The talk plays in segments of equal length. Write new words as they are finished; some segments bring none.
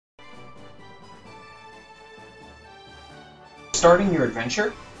starting your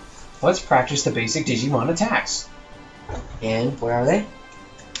adventure, let's practice the basic Digimon attacks. And where are they?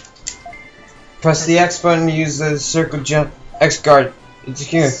 Press the X button to use the circle jump. X guard. It's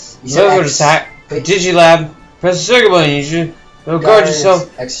here. You said Circle X. attack. Wait. Digilab. Press the circle button. You should guard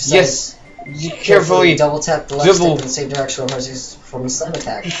yourself. Exercise. Yes. Carefully. Double tap the left Dribble. stick in the same direction when performing a slam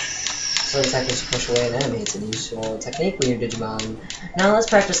attack. Slam attack is to push away an enemy. It's a useful technique when you're Digimon. Now let's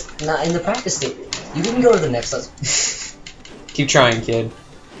practice. Not in the practice state. You can go to the next lesson. Keep trying, kid.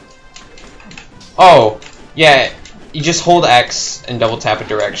 Oh, yeah. You just hold X and double tap a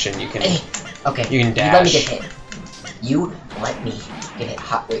direction. You can. Okay. You can dash. You let me get hit. You let me get hit.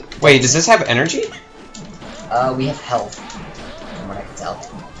 Hot. Wait, does this have energy? We have health. From what I can tell.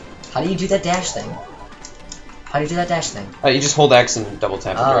 How do you do that dash thing? How do you do that dash thing? You just hold X and double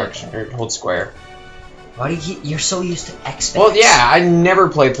tap a direction, Okay. or hold square. Why do you're so used to X? Well, yeah, I never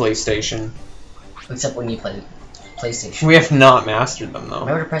play PlayStation. Except when you play PlayStation. We have not mastered them though.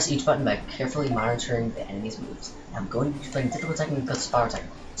 Remember to press each button by carefully monitoring the enemy's moves. I'm going to be playing difficult technique because power attack.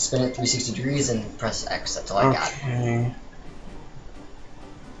 Spin it 360 degrees and press X. That's all I got. Okay.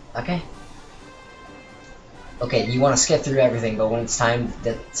 Okay. Okay, you want to skip through everything, but when it's time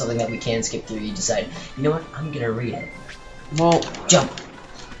that something that we can skip through, you decide, you know what? I'm gonna read it. Well, Jump.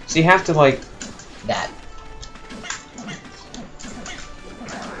 so you have to like. That.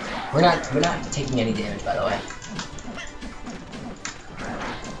 We're not taking any damage, by the way.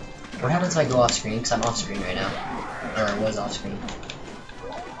 What happens if I go off screen? Because I'm off screen right now. Or I was off screen.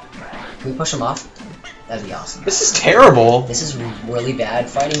 Can we push him off? That'd be awesome. This is terrible. This is really bad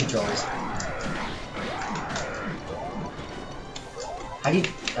fighting controllers. How do you...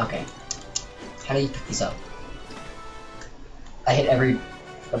 Okay. How do you pick these up? I hit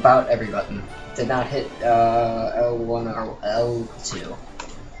about every button. Did not hit, L1 or L2.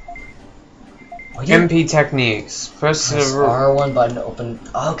 MP techniques. Press the R1 button to open...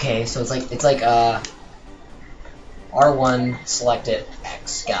 Okay, so it's like, R1, select it,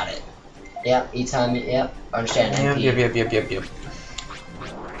 X, got it. Yep, each time, yep, understand, MP. Yep.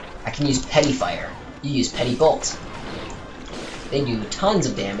 I can use Petty Fire. You use Petty Bolt. They do tons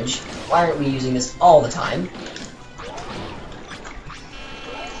of damage. Why aren't we using this all the time?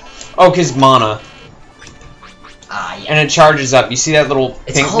 Oh, cause mana. Ah, yeah. And it charges up. You see that little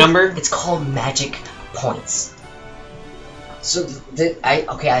pink number? It's called magic points. So,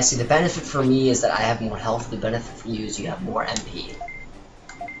 I see. The benefit for me is that I have more health. The benefit for you is you have more MP.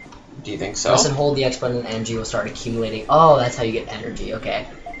 Do you think so? Press and hold the X button and energy will start accumulating. Oh, that's how you get energy. Okay.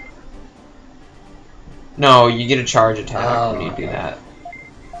 No, you get a charge attack Oh, when you do that.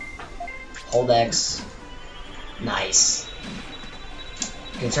 Hold X. Nice.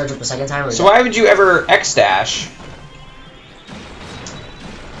 Can you charge up a second time? Or So why would you ever X dash?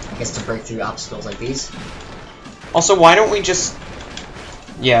 I guess to break through obstacles like these. Also, why don't we just...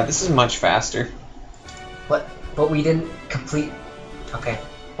 Yeah, this is much faster. What? But we didn't complete... Okay.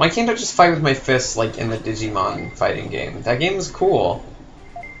 Why can't I just fight with my fists like in the Digimon fighting game? That game was cool.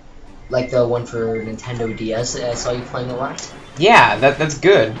 Like the one for Nintendo DS that I saw you playing a lot? Yeah, that's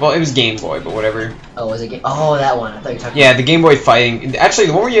good. Well, it was Game Boy, but whatever. Oh, was it game? Oh, that one. I thought you were talking Yeah, the Game Boy fighting... Actually,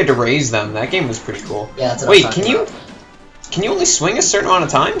 the one where you had to raise them, that game was pretty cool. Yeah, that's what Wait, I was talking about. Can you only swing a certain amount of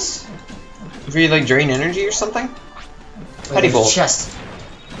times? If you, like, drain energy or something? Petty there's a Bolt. chest.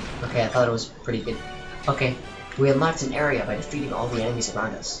 Okay, I thought it was pretty good. Okay, we unlocked an area by defeating all the enemies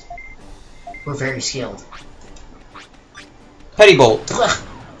around us. We're very skilled. Petty Bolt.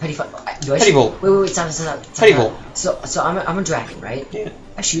 Petty Petty Bolt. Wait, stop. Petty Bolt. So I'm a dragon, right? Yeah.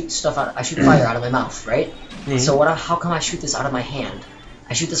 I shoot stuff out. I shoot fire out of my mouth, right? Mhm. So how come I shoot this out of my hand?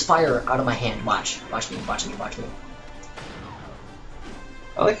 I shoot this fire out of my hand. Watch me.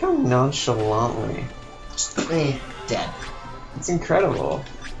 I like how nonchalantly. Dead. It's incredible.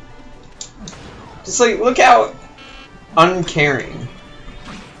 Just like, look how uncaring.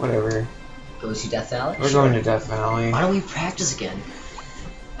 Whatever. Goes to Death Valley? We're going to Death Valley. Why don't we practice again?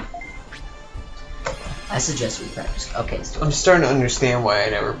 I suggest we practice. Okay, let's do it. I'm starting to understand why I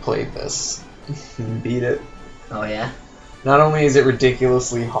never played this. And beat it. Oh yeah? Not only is it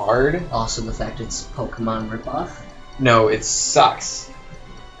ridiculously hard, Also the fact it's Pokemon ripoff. no, it sucks.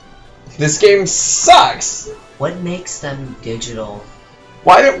 This game sucks! What makes them digital?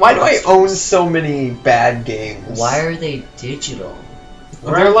 Why do I own so many bad games? Why are they digital?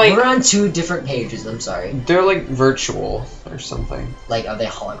 They're We're on two different pages, I'm sorry. They're like virtual or something. Like, are they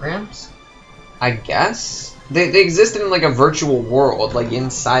holograms? I guess? They exist in like a virtual world, like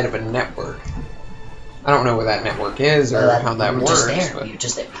inside of a network. I don't know what that network is or how that works. You're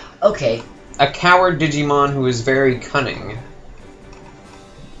just there. Okay. A coward Digimon who is very cunning.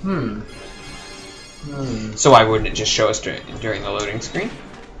 So why wouldn't it just show us during the loading screen?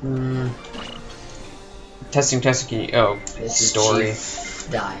 Testing, can you... Oh, This story. is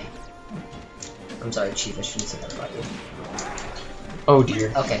Chief Die. I'm sorry, Chief, I shouldn't say that about you. Oh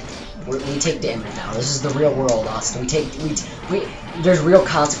dear. Okay, we take damage now. This is the real world, Austin. There's real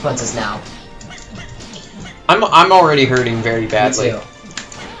consequences now. I'm already hurting very badly. Me too.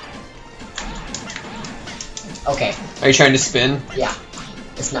 Okay. Are you trying to spin? Yeah.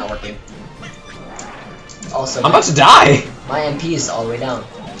 It's not working. Also, I'm about to die! my MP is all the way down.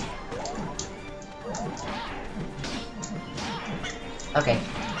 Okay.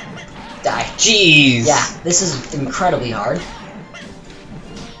 Die. Jeez! Yeah, this is incredibly hard.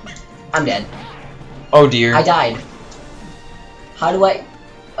 I'm dead. Oh dear. I died. How do I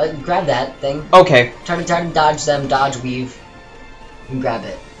grab that thing? Okay. Try to dodge them, dodge, weave, and grab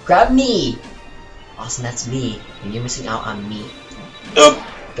it. Grab me! Austin, that's me, and you're missing out on me. Oop.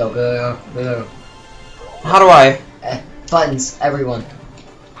 Go. How do I? Buttons, everyone.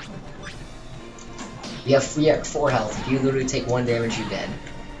 You have 4 health. If you literally take 1 damage, you're dead.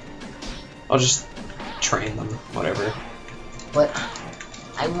 I'll just train them. Whatever. But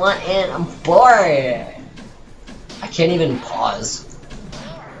I want in. I'm bored. I can't even pause.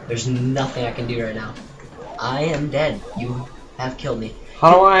 There's nothing I can do right now. I am dead. You have killed me.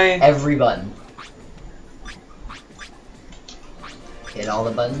 How do I? Every button. Hit all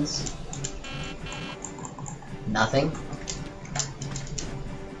the buttons. Nothing.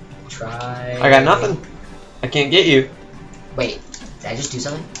 Try. I got nothing. I can't get you. Wait, did I just do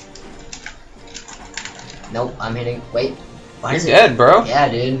something? Nope, I'm hitting. Wait, why You're is dead, bro. Yeah,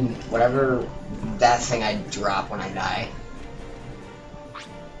 dude. Whatever that thing I drop when I die.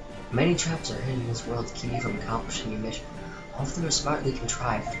 Many traps are hidden in this world to keep you from accomplishing your mission. All of them are smartly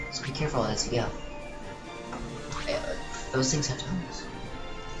contrived, so be careful as you go. Those things have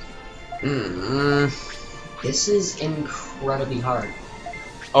tongues. This is incredibly hard.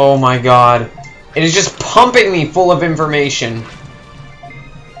 Oh my god. It is just pumping me full of information.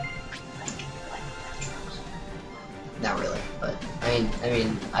 Not really, but I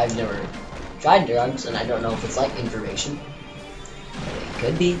mean, I've never tried drugs, and I don't know if it's like information. But it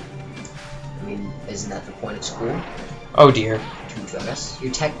could be. I mean, isn't that the point of school? Oh dear. To drug us?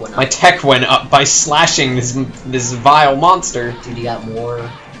 Your tech went up. My tech went up by slashing this vile monster. Dude, you got more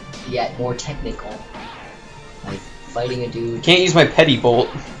technical. Like fighting a dude. Can't use my petty bolt.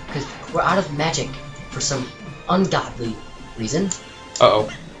 Because we're out of magic for some ungodly reason. Uh-oh.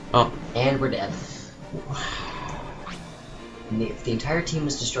 Oh. And we're dead. And if the entire team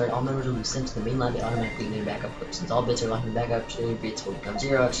is destroyed, all members will be sent to the main lab. They automatically need a backup quick. Since all bits are locked in backup, bits will become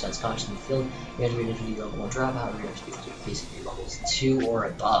 0. Exercise caution in the field. You have to read into level 1 drop. However, you have to be basically levels 2 or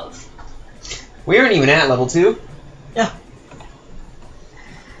above. We aren't even at level 2. Yeah.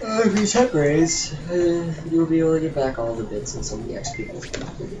 If you tech raise, you'll be able to get back all the bits and some of the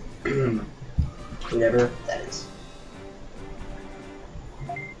XP. Whatever that is.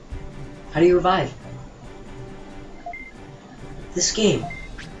 How do you revive? This game.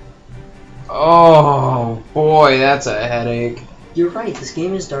 Oh boy, that's a headache. You're right, this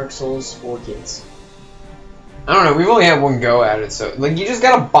game is Dark Souls for kids. I don't know, we've only had one go at it, so like you just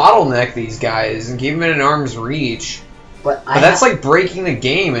gotta bottleneck these guys and keep them in arm's reach. But that's like breaking the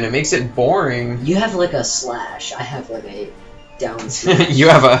game and it makes it boring. You have like a slash. I have like a down slash. you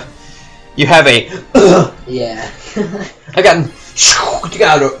have a Yeah. I got you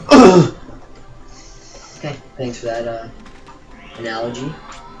got a Okay, thanks for that analogy.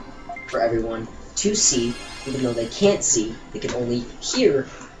 For everyone to see, even though they can't see, they can only hear.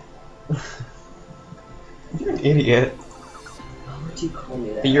 You're an idiot. Why would you call me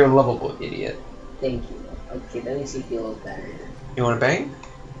that? You're a lovable idiot. Thank you. Okay, that makes me feel a little better. You wanna bang?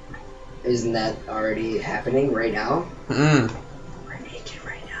 Isn't that already happening right now? We're naked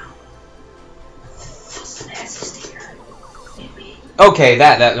right now. Austin has his sticker. And me. Okay, okay.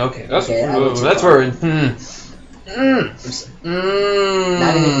 That's that's where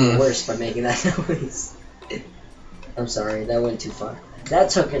Not even worse by making that noise. I'm sorry, that went too far. That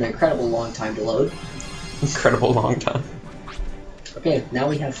took an incredible long time to load. Incredible long time. Okay, now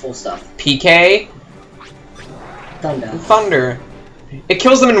we have full stuff. PK? Thunder. It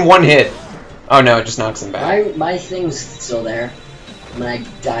kills them in one hit. Oh no, it just knocks them back. My thing's still there. When I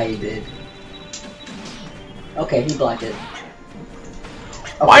died, it did. Okay, he blocked it.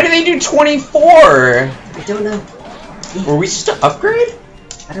 Okay. Why do they do 24? I don't know. Were we supposed to upgrade?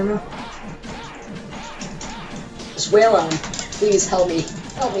 I don't know. Just wail on him. Please help me.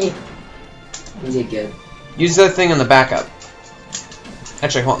 Help me. He did good. Use the thing on the backup.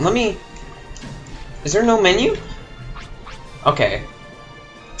 Actually, hold on. Let me... Is there no menu? Okay.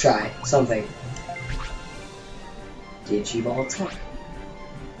 Try something. Digiball attack.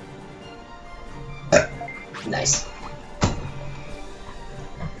 Nice.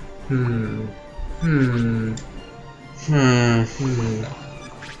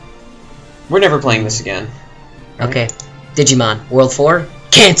 We're never playing this again. Okay. Digimon World 4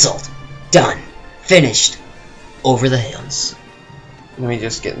 cancelled. Done. Finished. Over the hills. Let me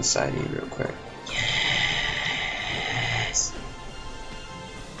just get inside you real quick.